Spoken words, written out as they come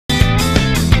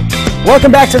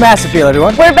Welcome back to Mass Appeal,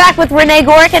 everyone. We're back with Renee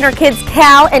Gworek and her kids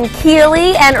Cal and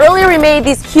Keighley, and earlier we made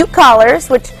these cute collars,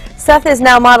 which Seth is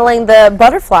now modeling the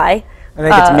butterfly. I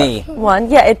think it's me. One,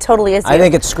 yeah, it totally is you. I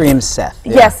think it screams Seth.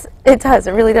 Yeah. Yes, it does.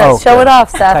 It really does. Oh, Show good. it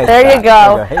off, Seth. There you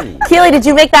go. Hey. Keighley, did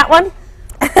you make that one?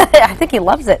 I think he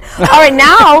loves it. All right,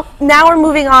 now we're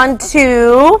moving on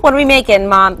to, what are we making,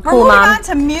 Mom? We're moving on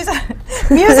to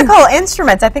musical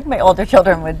instruments. I think my older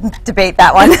children would debate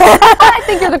that one. I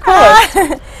think you're the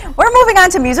coolest. We're moving on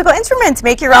to musical instruments.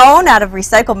 Make your own out of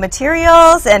recycled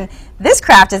materials. And this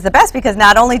craft is the best because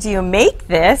not only do you make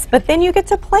this, but then you get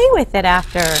to play with it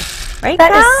after. Right,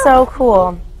 That Cal? is so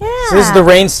cool. Yeah. So this is the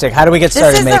rain stick. How do we get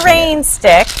started making This is the rain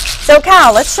stick. So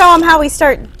Cal, let's show them how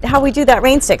we do that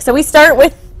rain stick. So we start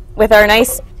with our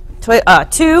nice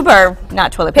tube, or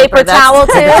not toilet paper. Paper towel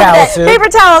tube. Paper towel tube. Paper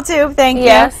towel tube, thank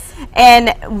Yes. you.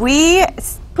 And we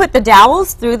put the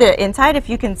dowels through the inside. If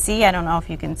you can see, I don't know if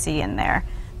you can see in there.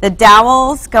 The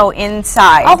dowels go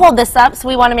inside. I'll hold this up, so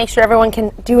we want to make sure everyone can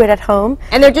do it at home.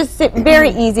 And they're just very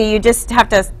easy. You just have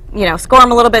to, score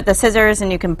them a little bit, the scissors,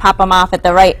 and you can pop them off at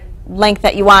the right length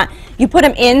that you want. You put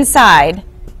them inside.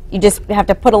 You just have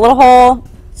to put a little hole,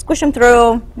 squish them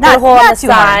through. Not a hole on the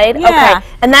too hard. side. Yeah. Okay.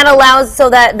 And that allows so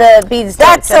that the beads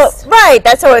don't just...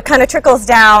 That's so it kind of trickles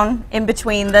down in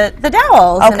between the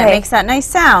dowels, and it Okay. makes that nice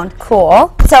sound.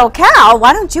 Cool. So Cal,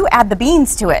 why don't you add the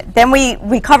beans to it? Then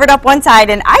we covered up one side,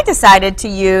 and I decided to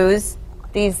use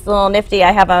these little nifty.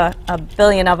 I have a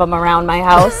billion of them around my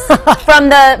house. From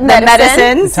the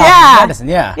medicines. The top of the medicine,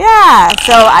 yeah. Yeah.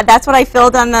 So that's what I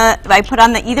filled on I put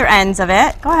on the either ends of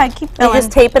it. Go ahead, keep You filling.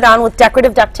 just tape it on with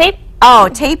decorative duct tape. Oh,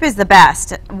 tape is the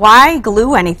best. Why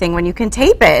glue anything when you can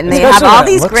tape it? And they Especially have all when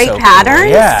it these looks great so cool.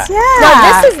 patterns. Yeah.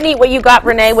 Now this is neat what you got,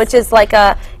 Renee, which is like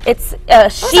it's a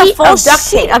sheet full of duct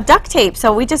sheet tape. of duct tape.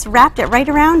 So we just wrapped it right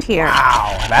around here.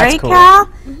 Wow, that's Right, cool. Cal?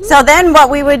 So then what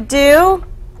we would do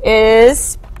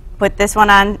is put this one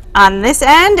on this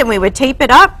end, and we would tape it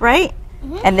up, right?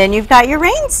 And then you've got your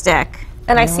rain stick.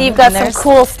 And I see you've got some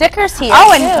cool stickers here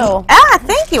too.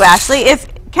 Thank you, Ashley.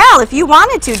 Cal, if you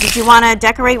wanted to, did you want to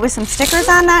decorate with some stickers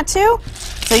on that too?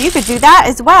 So you could do that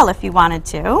as well if you wanted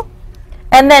to.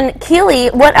 And then Keighley,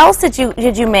 what else did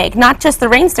you make? Not just the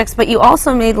rain sticks, but you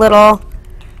also made little.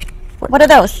 What are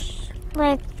those?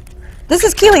 Like This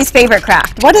is Keighley's favorite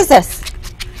craft. What is this?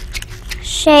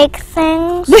 shake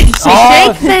things.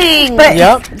 Shake things. But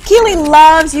Yep. Keighley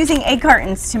loves using egg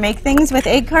cartons to make things with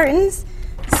egg cartons.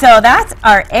 So that's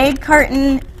our egg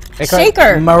carton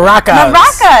shaker. Maracas.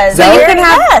 Maracas. So you can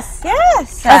have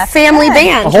yes. a family good.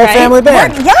 band, A whole right? family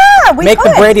band. Yeah, we Make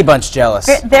could. the Brady Bunch jealous.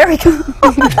 There we go.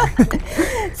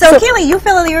 So Keighley, you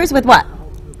fill yours with what?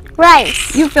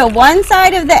 Rice. You fill one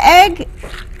side of the egg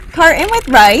carton with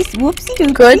rice. Whoopsie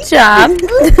doopsie. Good job.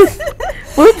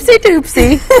 Whoopsie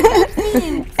doopsie.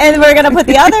 And we're gonna put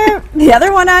the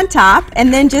other one on top,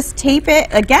 and then just tape it.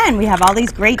 Again, we have all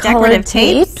these great decorative Colored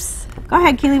tapes. Go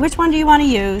ahead, Keighley. Which one do you want to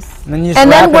use? And then, you just And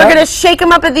then wrap it we're up. going to shake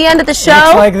them up at the end of the show.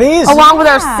 Looks like these. Along with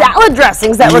our salad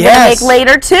dressings that we're going to Yes. make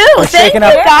later, too. We're Thank you, shaking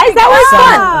up guys. That was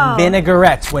fun. Wow.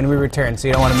 Vinaigrette when we return, so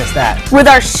you don't want to miss that. With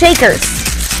our shakers.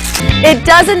 It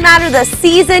doesn't matter the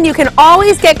season. You can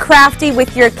always get crafty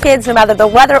with your kids, no matter the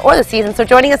weather or the season. So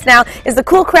joining us now is the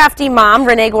cool crafty mom,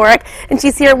 Renee Gworek, and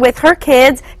she's here with her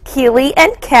kids, Keighley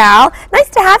and Cal. Nice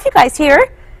to have you guys here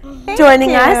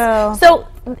joining us. So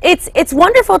it's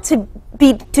wonderful to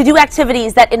do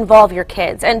activities that involve your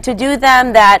kids and to do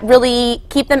them that really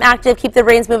keep them active, keep their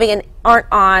brains moving, and aren't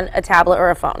on a tablet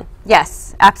or a phone.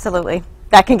 Yes, absolutely.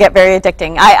 That can get very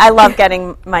addicting. I love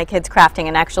getting my kids crafting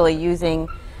and actually using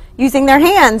their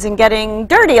hands and getting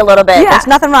dirty a little bit. Yeah. There's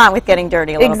nothing wrong with getting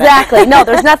dirty a little bit. Exactly. No,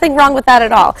 there's nothing wrong with that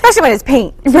at all. Especially when it's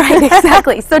paint. Right,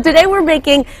 exactly. So today we're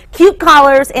making cute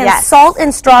collars and Yes. salt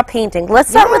and straw painting.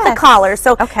 Let's start with the Yes. collar.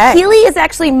 So Okay. Keighley is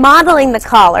actually modeling the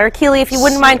collar. Keighley, if you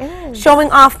wouldn't mind showing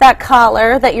off that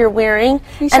collar that you're wearing. Can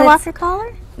you And show off it's your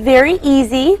collar? very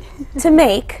easy to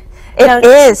make. It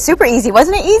is super easy.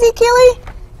 Wasn't it easy, Keighley?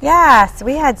 Yes,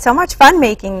 we had so much fun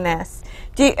making this.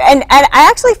 And I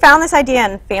actually found this idea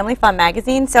in Family Fun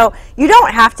magazine, so you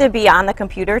don't have to be on the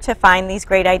computer to find these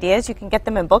great ideas. You can get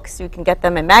them in books, you can get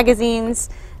them in magazines.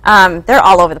 They're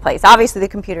all over the place. Obviously, the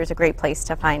computer is a great place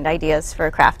to find ideas for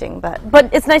crafting, but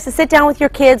it's nice to sit down with your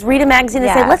kids, read a magazine,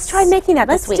 and say, let's try making that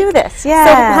this week. Let's do this, So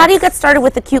yeah. how do you get started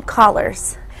with the cute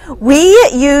collars? We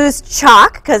used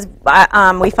chalk because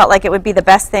we felt like it would be the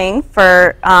best thing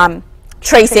for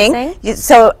tracing.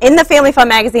 So in the Family Fun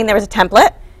magazine, there was a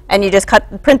template, and you just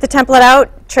print the template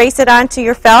out, trace it onto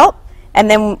your felt, and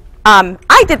then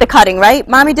I did the cutting, right?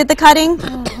 Mommy did the cutting?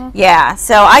 Mm-hmm. Yeah,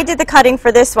 so I did the cutting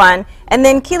for this one. And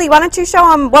then, Keighley, why don't you show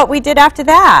them what we did after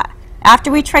that?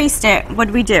 after we traced it, what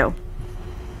did we do?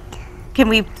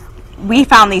 We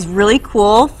found these really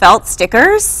cool felt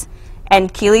stickers,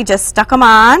 and Keighley just stuck them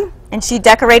on, and she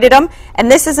decorated them.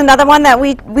 And this is another one that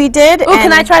we did. Oh,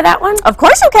 can I try that one? Of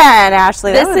course you can,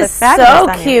 Ashley. This is so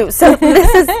cute. So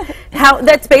this is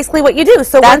that's basically what you do.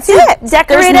 So once you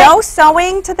decorate it. There's no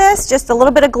sewing to this, just a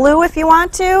little bit of glue if you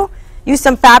want to. Use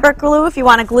some fabric glue if you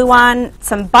want to glue on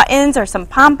some buttons or some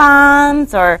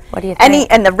pom-poms or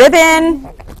and the ribbon.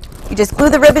 You just glue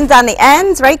the ribbons on the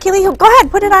ends, right, Keighley? Go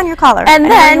ahead, put it on your collar. And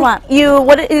then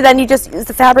you just use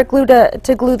the fabric glue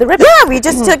to glue the ribbon. Yeah, we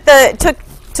just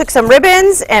took some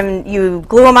ribbons and you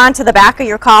glue them onto the back of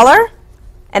your collar,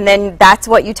 and then that's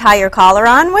what you tie your collar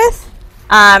on with.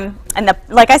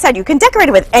 Like I said, you can decorate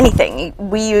it with anything.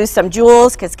 We use some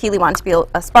jewels because Keighley wants to be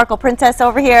a sparkle princess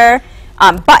over here.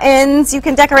 Buttons you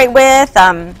can decorate with,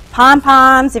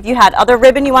 pom-poms. If you had other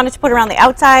ribbon you wanted to put around the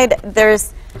outside,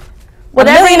 there's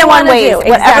whatever you want to do.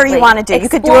 Whatever you want to do. You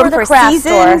could do them for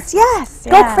seasons. Yes.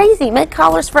 Go crazy. Make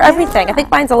collars for everything. I think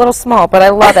mine's a little small, but I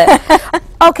love it.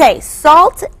 Okay,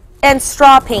 salt and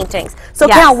straw paintings. So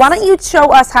Cal, why don't you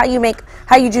show us how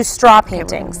you do straw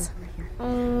paintings?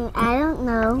 I don't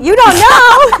know. You don't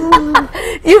know?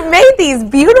 You've made these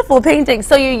beautiful paintings.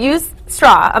 So you use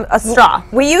a straw.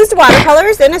 We used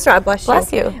watercolors in a straw.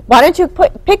 Bless you. Why don't you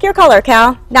pick your color,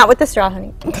 Cal? Not with the straw,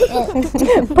 honey.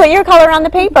 Put your color on the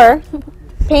paper.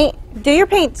 Do your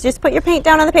paint. Just put your paint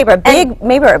down on the paper.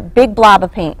 Maybe a big blob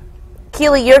of paint.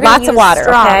 Keighley, you're going to use water,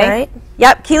 straw, okay? right?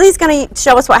 Yep. Keighley's going to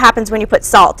show us what happens when you put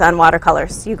salt on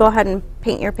watercolors. You go ahead and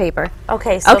paint your paper.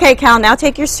 Okay. Okay, Cal. Now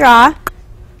take your straw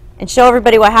and show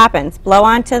everybody what happens. Blow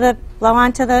onto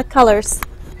the colors.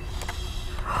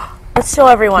 Let's show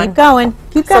everyone. Keep going.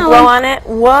 Keep going. So blow on it.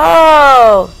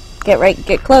 Whoa.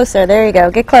 Get closer. There you go.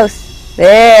 Get close.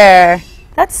 There.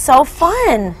 That's so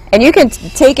fun. And you can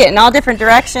take it in all different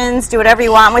directions, do whatever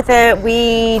you want with it.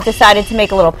 We decided to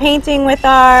make a little painting with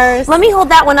ours. Let me hold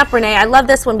that one up, Renee. I love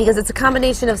this one because it's a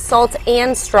combination of salt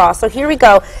and straw. So here we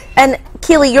go. And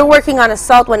Keighley, you're working on a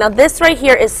salt one. Now this right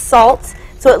here is salt.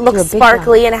 So it looks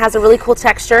sparkly and it has a really cool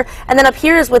texture. And then up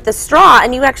here is with the straw,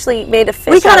 and you actually made a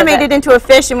fish. We kind of made it into a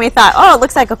fish, and we thought, oh, it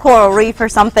looks like a coral reef or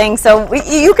something. So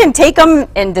you can take them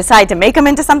and decide to make them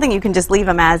into something. You can just leave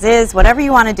them as is, whatever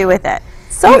you want to do with it.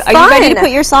 So fun. Are you ready to put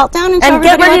your salt down and show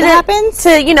everybody what happens?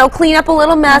 To clean up a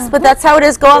little mess, but that's how it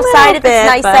is. Go outside if it's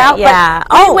nice out. Yeah.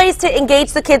 But great ways to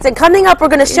engage the kids. And coming up, we're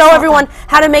going to show everyone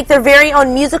how to make their very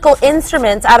own musical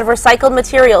instruments out of recycled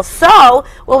materials. So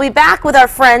we'll be back with our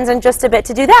friends in just a bit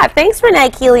to do that. Thanks, Renee,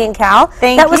 Keighley, and Cal.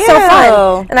 That was so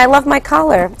fun. And I love my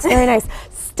collar. It's very nice.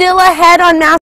 Still ahead on Math.